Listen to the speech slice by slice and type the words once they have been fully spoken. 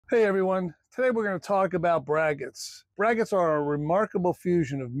Hey everyone, today we're going to talk about braggots. Braggots are a remarkable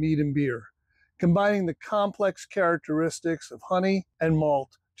fusion of mead and beer, combining the complex characteristics of honey and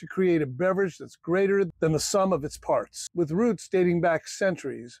malt to create a beverage that's greater than the sum of its parts. With roots dating back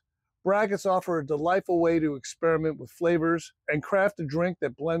centuries, braggots offer a delightful way to experiment with flavors and craft a drink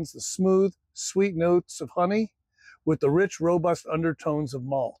that blends the smooth, sweet notes of honey with the rich, robust undertones of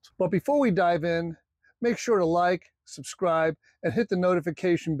malt. But before we dive in, make sure to like, subscribe, and hit the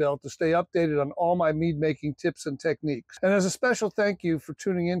notification bell to stay updated on all my mead making tips and techniques. And as a special thank you for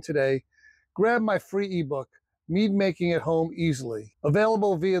tuning in today, grab my free ebook, Mead Making at Home Easily,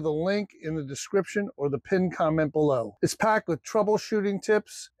 available via the link in the description or the pinned comment below. It's packed with troubleshooting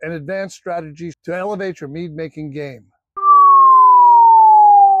tips and advanced strategies to elevate your mead making game.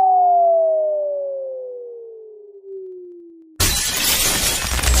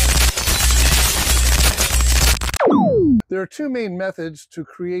 There are two main methods to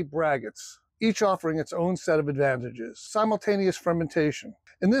create braggots, each offering its own set of advantages. Simultaneous fermentation.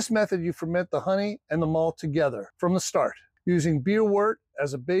 In this method, you ferment the honey and the malt together from the start, using beer wort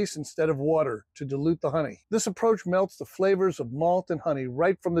as a base instead of water to dilute the honey. This approach melts the flavors of malt and honey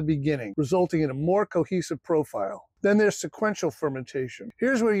right from the beginning, resulting in a more cohesive profile. Then there's sequential fermentation.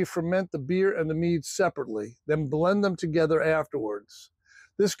 Here's where you ferment the beer and the mead separately, then blend them together afterwards.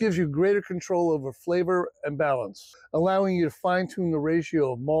 This gives you greater control over flavor and balance, allowing you to fine-tune the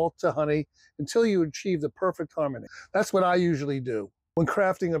ratio of malt to honey until you achieve the perfect harmony. That's what I usually do when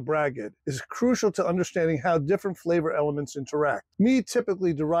crafting a braggot. It's crucial to understanding how different flavor elements interact. Mead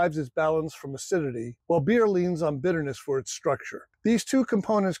typically derives its balance from acidity, while beer leans on bitterness for its structure. These two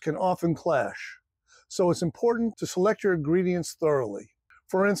components can often clash, so it's important to select your ingredients thoroughly.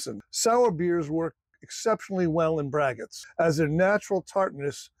 For instance, sour beers work exceptionally well in braggots, as their natural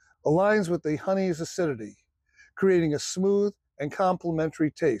tartness aligns with the honey's acidity, creating a smooth and complementary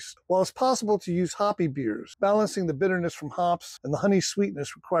taste. While it's possible to use hoppy beers, balancing the bitterness from hops and the honey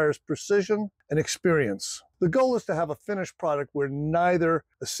sweetness requires precision and experience. The goal is to have a finished product where neither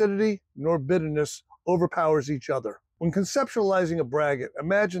acidity nor bitterness overpowers each other. When conceptualizing a braggot,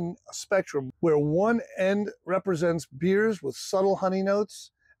 imagine a spectrum where one end represents beers with subtle honey notes,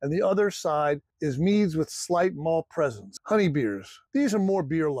 and the other side is meads with slight malt presence. Honey beers. These are more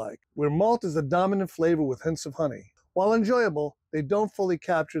beer-like, where malt is the dominant flavor with hints of honey. While enjoyable, they don't fully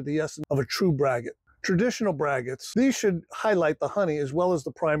capture the essence of a true braggot. Traditional braggots, these should highlight the honey as well as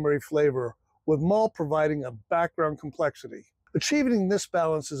the primary flavor, with malt providing a background complexity. Achieving this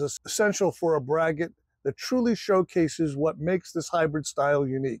balance is essential for a braggot that truly showcases what makes this hybrid style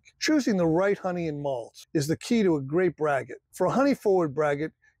unique. Choosing the right honey and malt is the key to a great braggot. For a honey-forward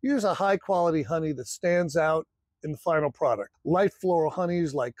braggot, use a high-quality honey that stands out in the final product. Light floral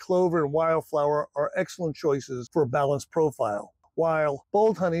honeys like clover and wildflower are excellent choices for a balanced profile, while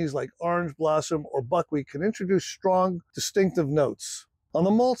bold honeys like orange blossom or buckwheat can introduce strong, distinctive notes. On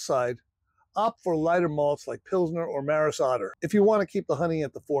the malt side, opt for lighter malts like Pilsner or Maris Otter if you want to keep the honey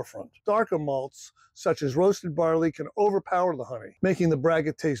at the forefront. Darker malts, such as roasted barley, can overpower the honey, making the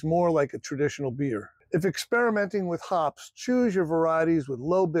braggot taste more like a traditional beer. If experimenting with hops, choose your varieties with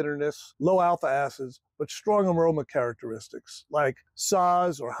low bitterness, low alpha acids, but strong aroma characteristics, like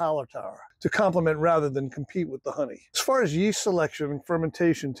Saaz or Hallertauer, to complement rather than compete with the honey. As far as yeast selection and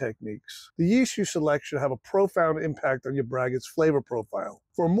fermentation techniques, the yeast you select should have a profound impact on your braggot's flavor profile.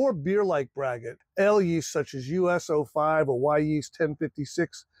 For a more beer-like braggot, ale yeast such as US-05 or Y yeast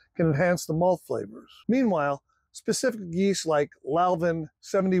 1056 can enhance the malt flavors. Meanwhile, specific yeasts like Lalvin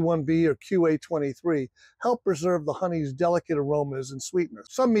 71B or QA23 help preserve the honey's delicate aromas and sweetness.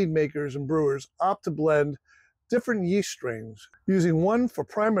 Some mead makers and brewers opt to blend different yeast strains, using one for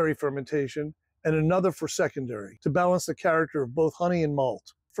primary fermentation and another for secondary, to balance the character of both honey and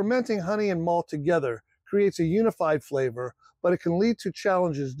malt. Fermenting honey and malt together creates a unified flavor, but it can lead to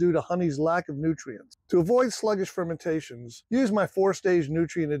challenges due to honey's lack of nutrients. To avoid sluggish fermentations, use my 4-stage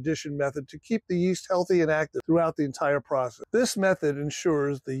nutrient addition method to keep the yeast healthy and active throughout the entire process. This method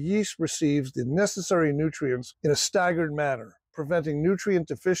ensures the yeast receives the necessary nutrients in a staggered manner, preventing nutrient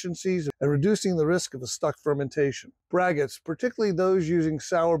deficiencies and reducing the risk of a stuck fermentation. Braggots, particularly those using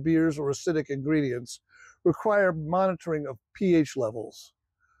sour beers or acidic ingredients, require monitoring of pH levels.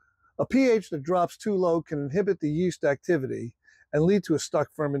 A pH that drops too low can inhibit the yeast activity and lead to a stuck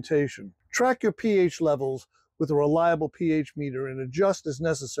fermentation. Track your pH levels with a reliable pH meter and adjust as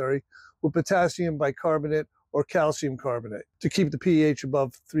necessary with potassium bicarbonate or calcium carbonate to keep the pH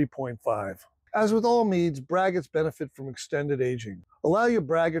above 3.5. As with all meads, braggots benefit from extended aging. Allow your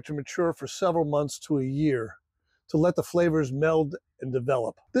braggot to mature for several months to a year to let the flavors meld and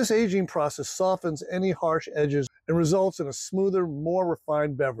develop. This aging process softens any harsh edges and results in a smoother, more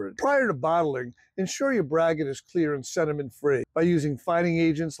refined beverage. Prior to bottling, ensure your braggot is clear and sediment-free by using fining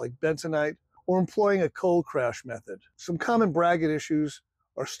agents like bentonite or employing a cold crash method. Some common braggot issues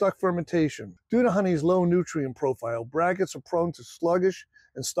are stuck fermentation. Due to honey's low nutrient profile, braggots are prone to sluggish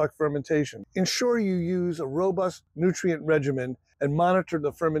and stuck fermentation. Ensure you use a robust nutrient regimen and monitor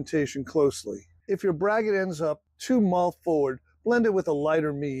the fermentation closely. If your braggot ends up too malt forward, blend it with a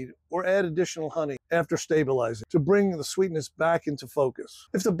lighter mead or add additional honey after stabilizing to bring the sweetness back into focus.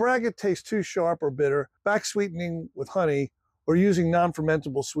 If the braggot tastes too sharp or bitter, back sweetening with honey or using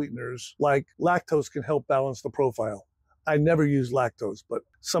non-fermentable sweeteners like lactose can help balance the profile. I never use lactose, but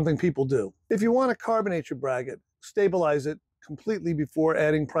something people do. If you want to carbonate your braggot, stabilize it completely before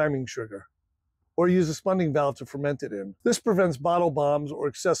adding priming sugar, or use a spunding valve to ferment it in. This prevents bottle bombs or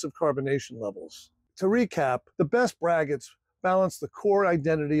excessive carbonation levels. To recap, the best braggots balance the core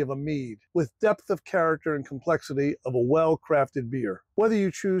identity of a mead with depth of character and complexity of a well-crafted beer. Whether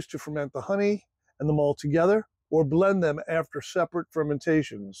you choose to ferment the honey and the malt together or blend them after separate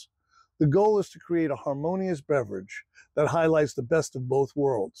fermentations, the goal is to create a harmonious beverage that highlights the best of both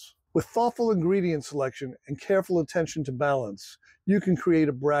worlds. With thoughtful ingredient selection and careful attention to balance, you can create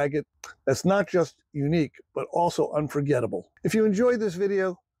a braggot that's not just unique, but also unforgettable. If you enjoyed this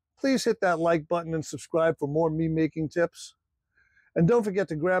video, please hit that like button and subscribe for more mead making tips. And don't forget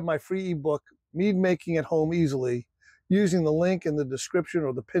to grab my free ebook, Mead Making at Home Easily, using the link in the description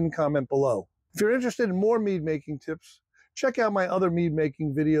or the pinned comment below. If you're interested in more mead making tips, check out my other mead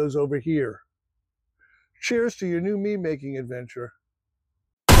making videos over here. Cheers to your new mead making adventure.